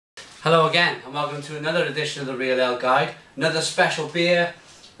Hello again and welcome to another edition of the Real Ale Guide. Another special beer.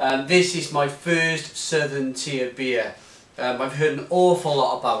 This is my first Southern Tier beer. I've heard an awful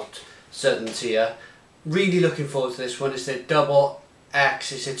lot about Southern Tier. Really looking forward to this one. It's a double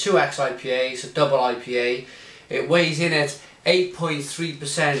X, it's a 2X IPA, it's a double IPA. It weighs in at 8.3%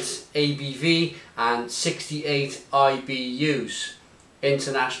 ABV and 68 IBUs.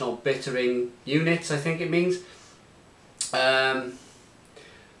 International Bittering Units, I think it means.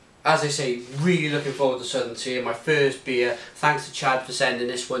 As I say, really looking forward to Southern Tier, my first beer. Thanks to Chad for sending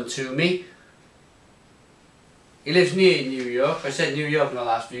this one to me. He lives near New York. I said New York in the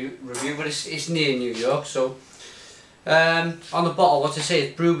last review, but it's near New York. So, on the bottle, what I say,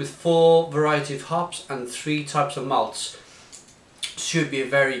 it's brewed with 4 varieties of hops and 3 types of malts. Should be a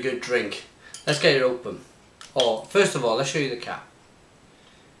very good drink. Let's get it open. Oh, first of all, let's show you the cap.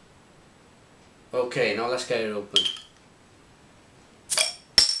 Okay, now let's get it open.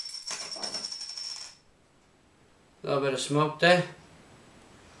 A little bit of smoke there.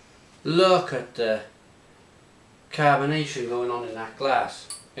 Look at the carbonation going on in that glass,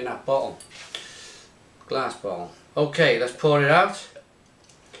 in that bottle. Glass bottle. Okay, let's pour it out.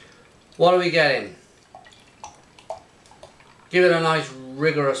 What are we getting? Give it a nice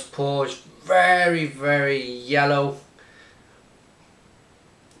rigorous pour. It's very, very yellow.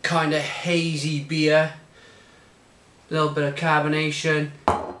 Kind of hazy beer. A little bit of carbonation.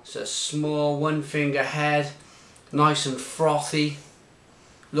 It's a small 1 finger head. Nice and frothy.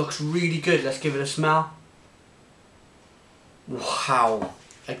 Looks really good. Let's give it a smell. Wow.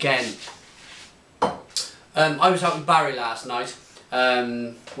 Again. I was out in Barry last night,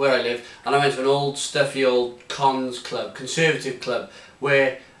 where I live, and I went to an old stuffy old cons club, conservative club,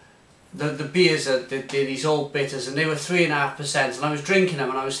 where the beers are these old bitters, and they were 3.5%, and I was drinking them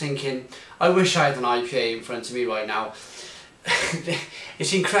and I was thinking, I wish I had an IPA in front of me right now.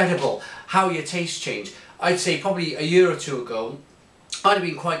 It's incredible how your tastes change. I'd say probably a year or two ago, I'd have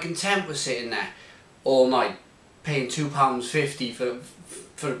been quite content with sitting there all night, paying £2.50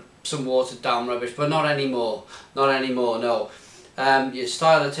 for some watered down rubbish, but not anymore. Not anymore, no. Your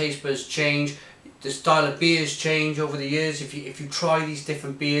style of taste buds change, the style of beers change over the years. If you try these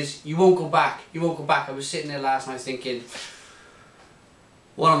different beers, you won't go back. You won't go back. I was sitting there last night thinking,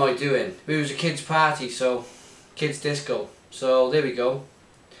 what am I doing? It was a kids' party, so kids' disco. So there we go.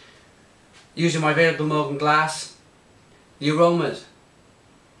 Using my variable Morgan glass, the aromas,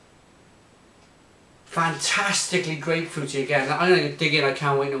 fantastically grapefruity again. I'm going to dig in, I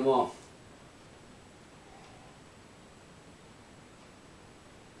can't wait no more.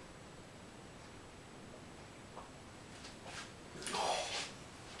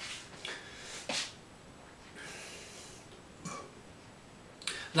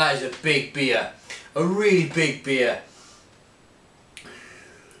 That is a big beer, a really big beer.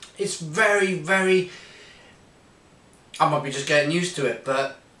 It's very, very, I might be just getting used to it,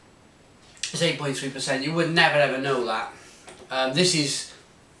 but it's 8.3%. You would never ever know that. This is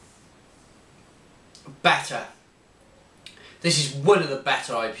better. This is one of the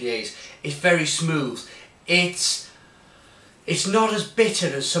better IPAs. It's very smooth. It's not as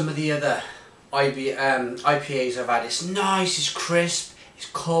bitter as some of the other IPAs I've had. It's nice, it's crisp, it's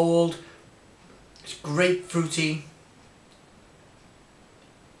cold, it's grapefruity.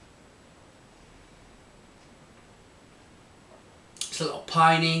 It's a little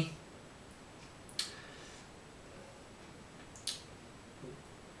piney.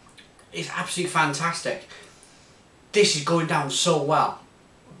 It's absolutely fantastic. This is going down so well.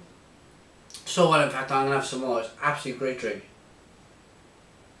 So well, in fact, I'm going to have some more. It's an absolutely great drink.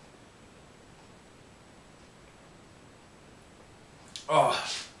 Oh.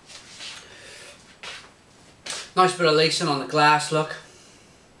 Nice bit of lacing on the glass, look.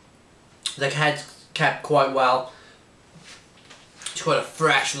 The head's kept quite well. It's quite a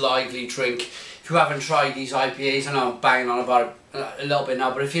fresh, lively drink. If you haven't tried these IPAs, I know I'm banging on about it a little bit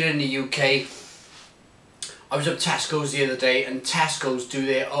now, but if you're in the UK, I was at Tesco's the other day, and Tesco's do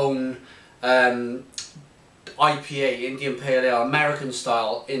their own IPA, Indian Pale Ale, American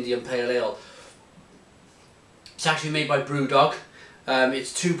style Indian Pale Ale. It's actually made by Brewdog.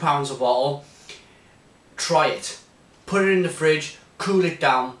 It's £2 a bottle. Try it. Put it in the fridge, cool it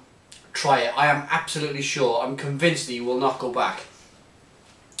down, try it. I am absolutely sure, I'm convinced that you will not go back.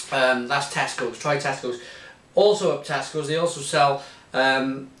 That's Tesco's. Try Tesco's. Also at Tesco's, they also sell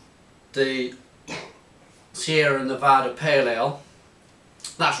the Sierra Nevada Pale Ale.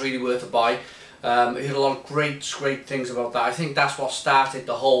 That's really worth a buy. I heard a lot of great things about that. I think that's what started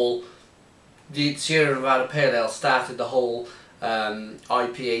the whole. The Sierra Nevada Pale Ale started the whole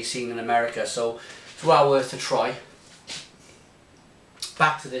IPA scene in America. So it's well worth a try.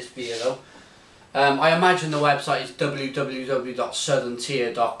 back to this beer though. I imagine the website is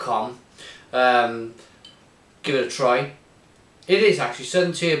www.southerntier.com. Give it a try. It is actually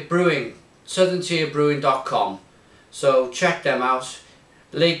Southern Tier Brewing, southerntierbrewing.com. So check them out.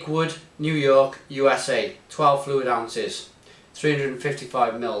 Lakewood, New York, USA. 12 fluid ounces,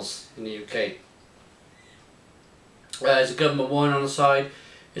 355 mils in the UK. There's a government warning on the side.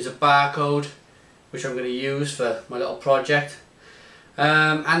 There's a barcode which I'm going to use for my little project.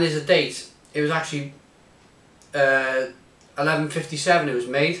 And there's a date. It was actually 11:57 it was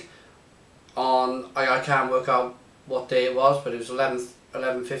made on, I can't work out what day it was, but it was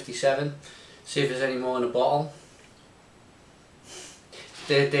 11:57. See if there's any more in the bottle.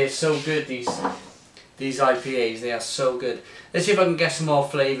 They're so good, these IPAs, they are so good. Let's see if I can get some more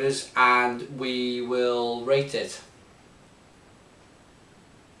flavours and we will rate it.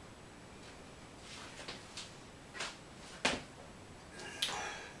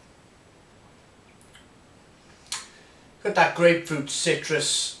 Got that grapefruit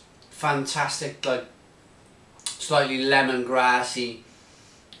citrus, fantastic, like slightly lemongrassy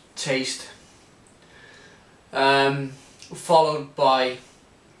taste, followed by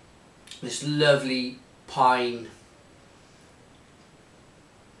this lovely pine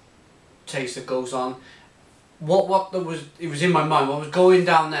taste that goes on. It was in my mind. What was going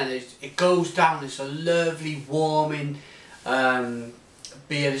down then is it goes down this a lovely warming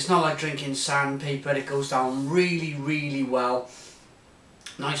beer. It's not like drinking sandpaper. It goes down really, really well.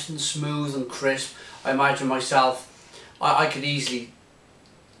 Nice and smooth and crisp. I imagine myself, I could easily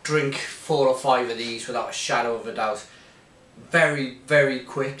drink 4 or 5 of these without a shadow of a doubt. Very, very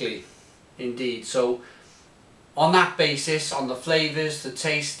quickly indeed. So on that basis, on the flavours, the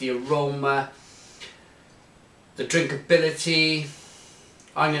taste, the aroma, the drinkability,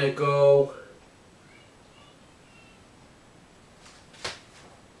 I'm going to go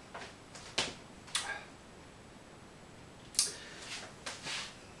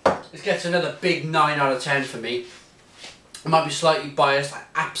this gets another big 9 out of 10 for me. I might be slightly biased. I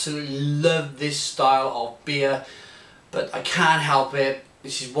absolutely love this style of beer, but I can't help it.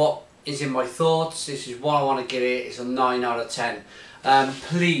 This is what is in my thoughts. This is what I want to give it. It's a 9 out of 10.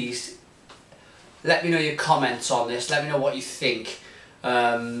 Please let me know your comments on this. Let me know what you think.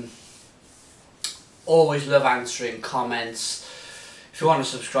 Always love answering comments. If you want to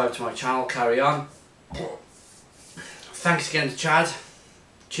subscribe to my channel, carry on. Thanks again to Chad.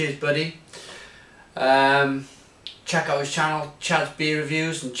 Cheers, buddy. Check out his channel, Chad's Beer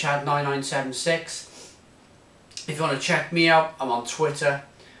Reviews and Chad9976. If you want to check me out, I'm on Twitter,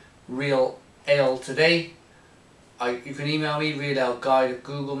 Real Ale Today. You can email me,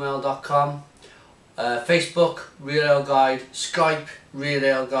 realaleguide@googlemail.com. Facebook, Real Ale Guide. Skype, Real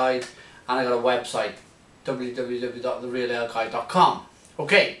Ale Guide. And I got a website, www.therealaleguide.com.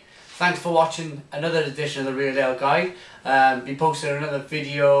 Okay, thanks for watching another edition of the Real Ale Guide. Be posting another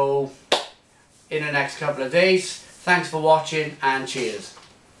video in the next couple of days. Thanks for watching and cheers.